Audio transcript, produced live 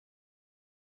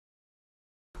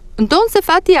Ndonë se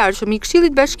fati i ardhshëm i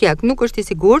Këshillit Bashkiak nuk është i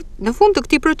sigurt, në fund të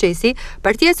këtij procesi,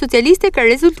 Partia Socialiste ka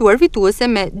rezultuar fituese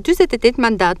me 48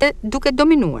 mandate duke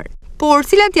dominuar. Por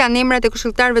cilat janë emrat e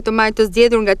këshilltarëve të majtës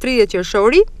zgjedhur nga 30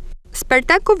 qershori?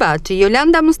 Spartak Kovaçi,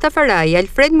 Jolanda Mustafaraj,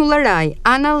 Alfred Mullaraj,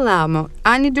 Ana Llamo,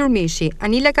 Ani Durmishi,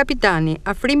 Anila Kapitani,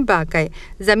 Afrim Bakaj,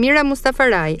 Zamira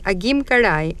Mustafaraj, Agim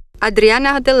Karaj,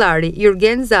 Adriana Hatellari,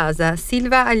 Jurgen Zaza,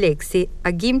 Silva Aleksi,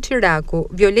 Agim Çiraku,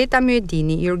 Violeta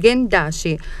Myedini, Jurgen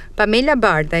Dashi, Pamela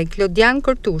Bardaj, Klodian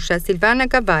Kortusha, Silvana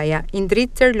Kavaja,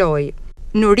 Indrit Cerloj,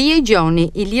 Nurie Gjoni,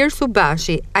 Ilir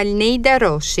Subashi, Alneida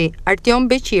Roshi, Artion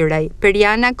Beqiraj,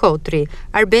 Periana Kotri,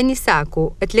 Arben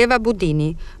Isaku, Etleva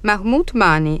Budini, Mahmut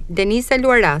Mani, Denisa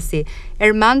Luarasi,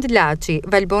 Ermand Laçi,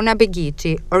 Valbona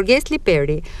Begiqi, Orges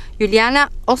Liperi, Juliana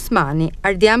Osmani,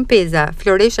 Ardian Peza,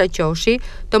 Floresha Qoshi,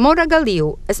 Tomora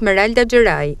Galliu, Esmeralda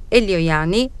Xheraj, Elio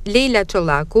Jani, Leila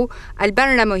Çollaku,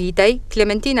 Alban Ramohitaj,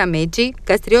 Klementina Meçi,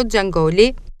 Kastriot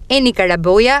Xhangoli, Eni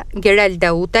Karaboja, Geral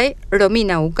Dautaj,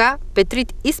 Romina Uka,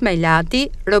 Petrit Ismailati,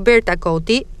 Roberta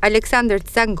Koti, Aleksandr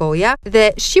Tsangoja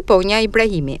dhe Shqiponja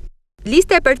Ibrahimi.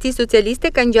 Lista e Partisë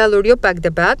Socialiste ka ngjallur jo pak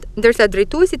debat, ndërsa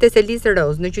drejtuesit e Selisë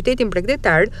Roz në qytetin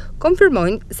bregdetar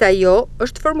konfirmojnë se ajo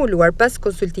është formuluar pas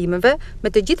konsultimeve me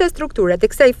të gjitha strukturat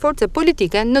e kësaj force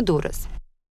politike në Durrës.